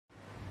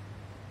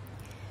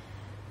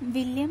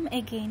William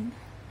Again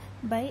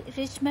by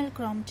Richmal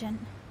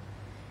Crompton.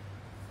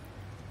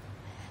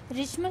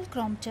 Richmal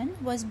Crompton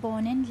was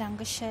born in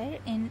Lancashire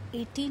in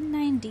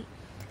 1890.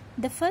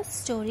 The first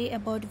story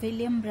about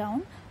William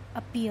Brown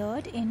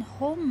appeared in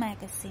Home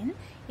magazine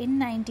in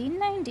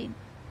 1919,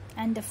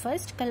 and the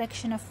first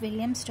collection of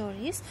William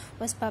stories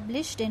was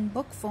published in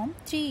book form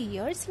 3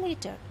 years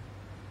later.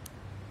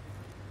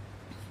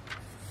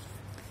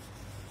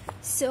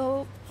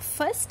 So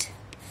first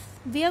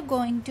we are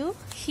going to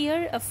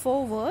hear a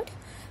foreword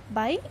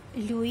by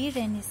Louise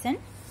Rennison.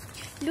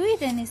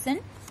 Louise Rennison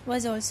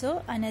was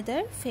also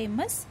another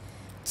famous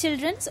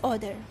children's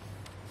author.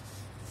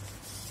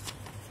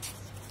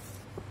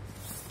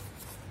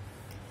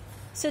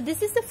 So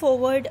this is the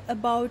foreword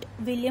about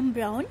William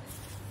Brown.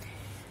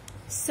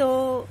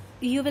 So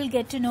you will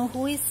get to know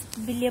who is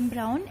William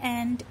Brown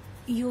and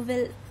you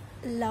will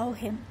love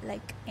him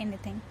like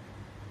anything.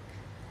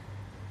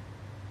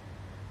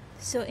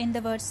 So in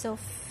the words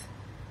of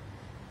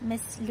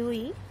Miss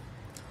Louise,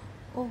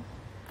 "Oh,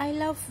 I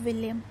love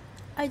William.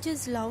 I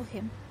just love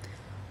him.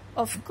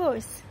 Of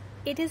course,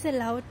 it is a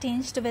love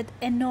tinged with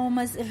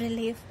enormous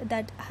relief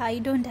that I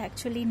don't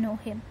actually know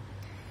him,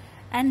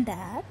 and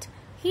that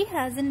he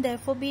hasn't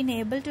therefore been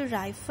able to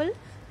rifle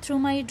through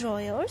my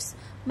drawers,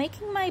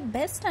 making my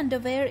best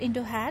underwear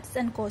into hats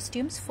and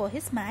costumes for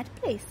his mad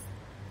plays,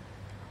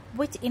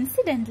 which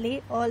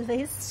incidentally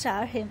always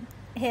star him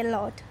a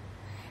lot.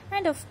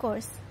 And of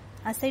course,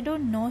 as I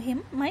don't know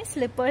him, my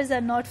slippers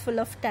are not full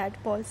of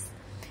tadpoles.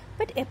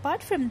 But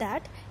apart from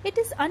that, it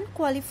is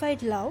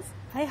unqualified love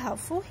I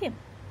have for him.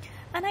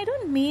 And I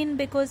don't mean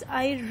because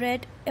I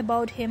read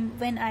about him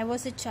when I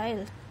was a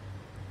child,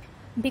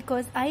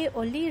 because I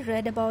only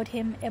read about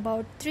him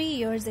about 3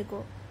 years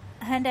ago,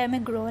 and I'm a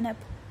grown-up,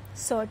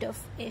 sort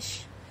of ish.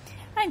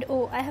 And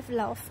oh, I have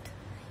laughed.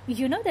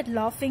 You know that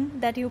laughing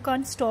that you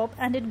can't stop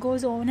and it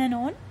goes on,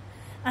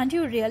 and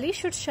you really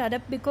should shut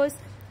up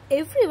because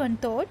everyone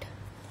thought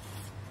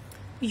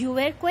you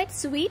were quite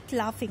sweet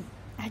laughing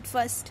at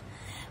first,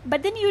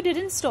 but then you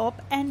didn't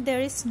stop and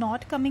there is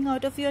snot coming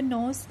out of your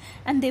nose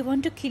and they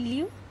want to kill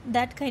you.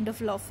 That kind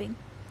of laughing.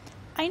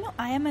 I know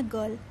I am a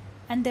girl,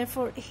 and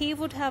therefore he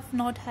would have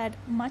not had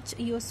much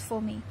use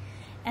for me,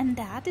 and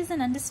that is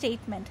an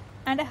understatement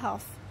and a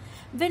half.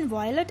 When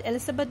Violet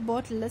Elizabeth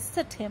bought lists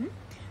at him,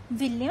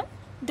 "William,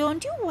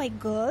 don't you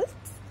like girls?"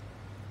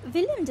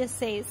 William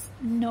just says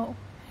no,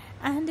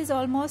 and is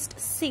almost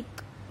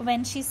sick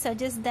when she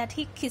suggests that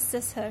he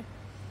kisses her.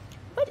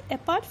 But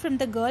apart from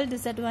the girl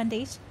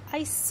disadvantage,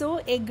 I so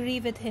agree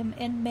with him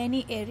in many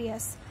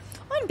areas.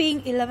 On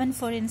being 11,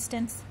 for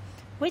instance,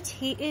 which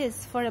he is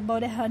for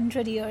about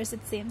 100 years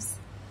it seems.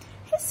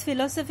 His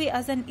philosophy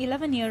as an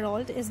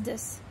 11-year-old is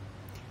this: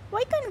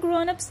 why can't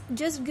grown-ups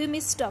just give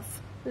me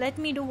stuff, let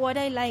me do what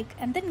I like,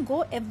 and then go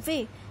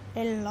away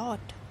a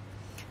lot?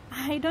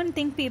 I don't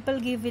think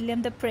people give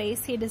William the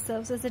praise he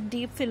deserves as a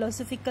deep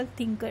philosophical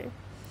thinker.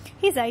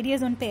 His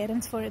ideas on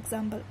parents, for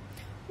example.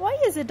 Why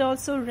is it all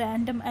so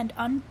random and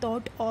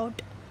unthought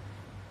out?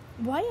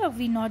 Why are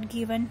we not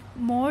given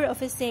more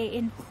of a say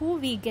in who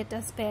we get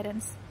as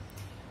parents?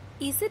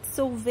 Is it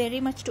so very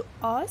much to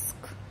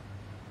ask?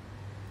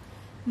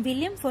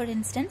 William, for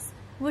instance,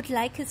 would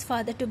like his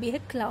father to be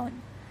a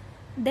clown.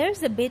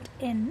 There's a bit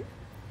in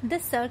The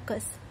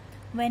Circus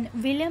when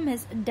William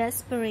is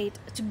desperate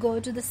to go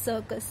to the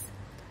circus,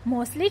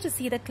 mostly to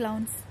see the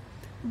clowns.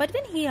 But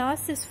when he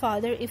asks his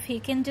father if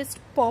he can just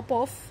pop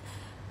off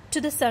to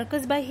the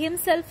circus by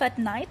himself at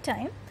night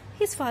time,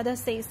 his father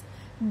says,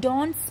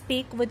 "Don't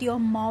speak with your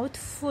mouth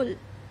full."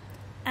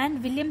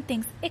 And William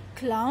thinks a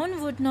clown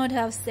would not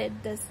have said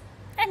this.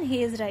 And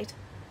he is right,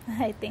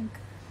 I think.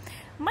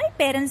 My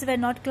parents were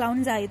not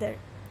clowns either,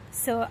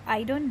 so I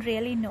don't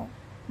really know.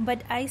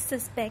 But I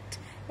suspect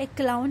a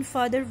clown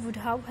father would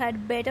have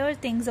had better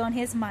things on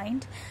his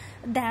mind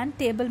than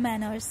table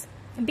manners,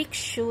 big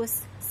shoes,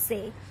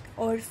 say,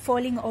 or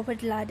falling over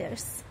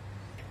ladders.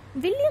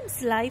 William's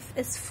life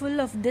is full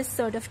of this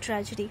sort of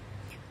tragedy.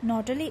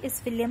 Not only is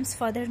William's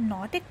father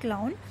not a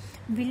clown,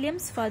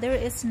 William's father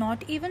is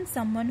not even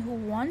someone who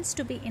wants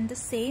to be in the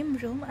same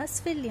room as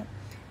William,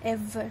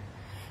 ever.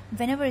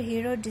 Whenever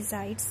hero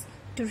decides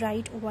to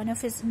write one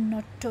of his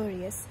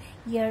notorious,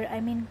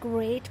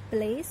 great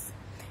plays,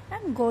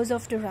 and goes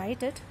off to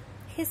write it,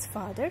 his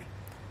father,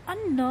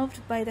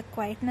 unnerved by the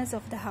quietness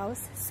of the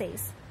house,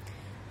 says,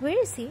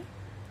 "Where is he?"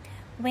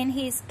 When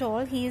he is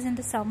told he is in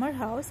the summer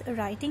house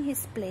writing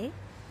his play,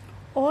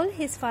 all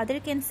his father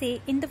can say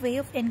in the way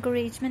of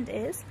encouragement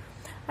is,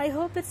 "I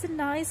hope it's a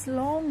nice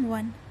long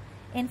one."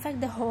 In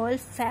fact, the whole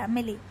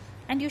family,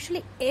 and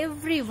usually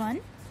everyone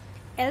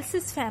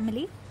else's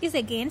family, is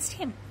against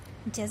him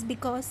just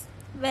because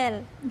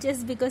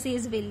he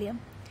is William.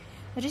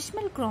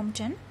 Richmal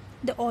Crompton,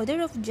 the author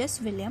of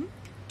Just William,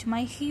 to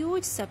my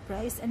huge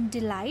surprise and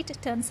delight,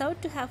 turns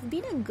out to have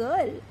been a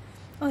girl.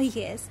 Oh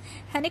yes,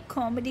 and a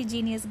comedy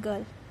genius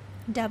girl.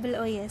 Double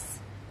OS.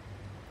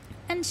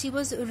 And she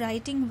was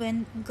writing when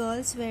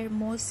girls were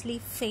mostly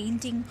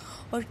fainting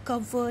or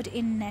covered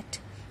in net,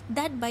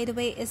 That, by the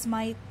way, is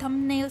my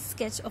thumbnail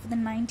sketch of the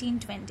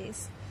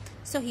 1920s.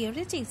 So here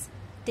it is.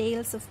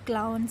 Tales of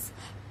clowns,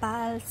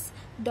 pals,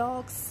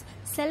 dogs,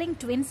 selling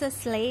twins as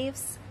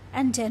slaves,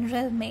 and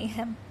general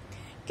mayhem.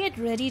 Get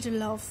ready to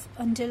laugh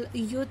until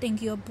you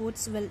think your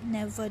boots will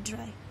never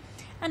dry.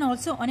 And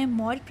also, on a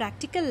more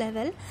practical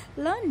level,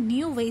 learn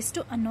new ways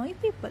to annoy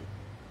people.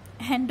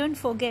 And don't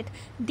forget,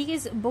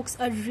 these books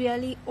are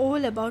really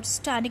all about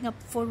standing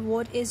up for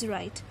what is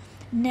right,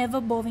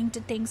 never bowing to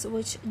things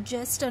which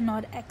just are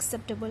not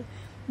acceptable.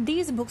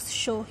 These books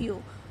show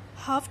you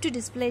how to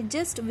display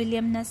just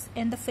Williamness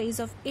in the face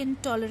of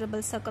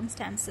intolerable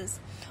circumstances.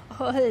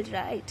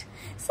 Alright,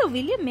 so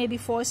William may be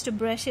forced to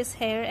brush his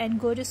hair and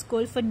go to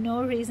school for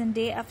no reason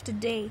day after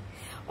day,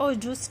 or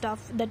do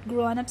stuff that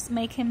grown-ups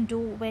make him do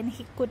when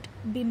he could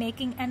be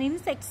making an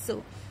insect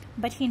zoo,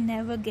 but he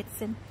never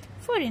gets in.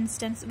 For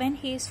instance, when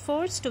he is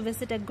forced to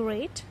visit a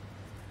great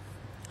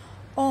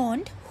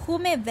aunt who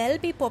may well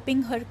be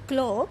popping her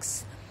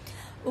clogs,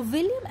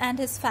 William and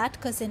his fat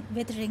cousin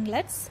with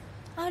ringlets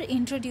are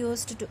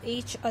introduced to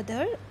each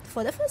other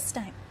for the first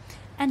time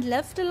and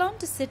left alone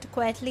to sit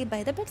quietly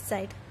by the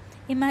bedside.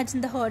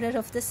 Imagine the horror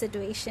of the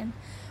situation.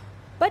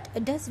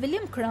 But does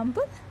William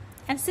crumble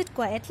and sit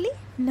quietly?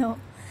 No.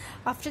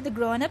 After the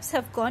grown-ups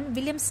have gone,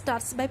 William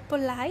starts by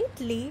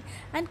politely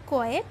and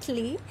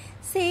quietly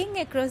saying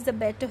across the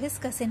bed to his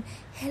cousin,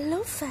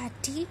 "Hello,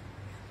 fatty."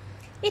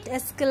 It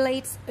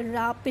escalates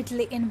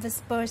rapidly in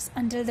whispers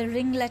until the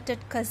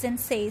ringleted cousin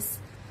says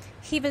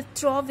he will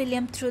throw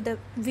William through the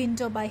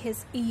window by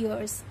his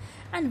ears,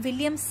 and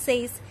William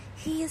says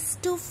he is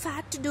too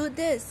fat to do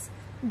this.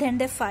 Then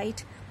they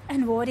fight,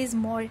 and what is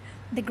more,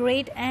 the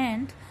great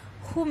aunt,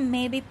 who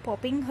may be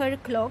popping her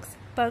clogs,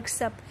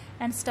 perks up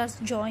and starts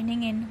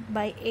joining in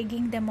by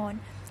egging them on.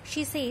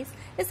 She says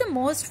it's the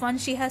most fun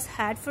she has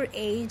had for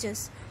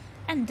ages,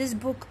 and this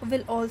book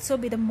will also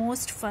be the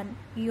most fun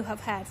you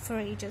have had for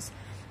ages.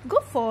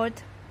 Go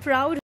forth,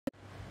 proud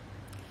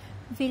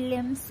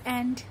Williams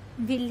and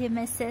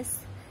Williamesses.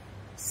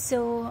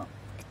 So,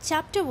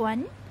 chapter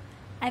 1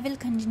 I will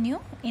continue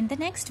in the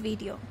next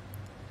video.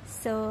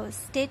 So,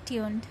 stay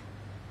tuned.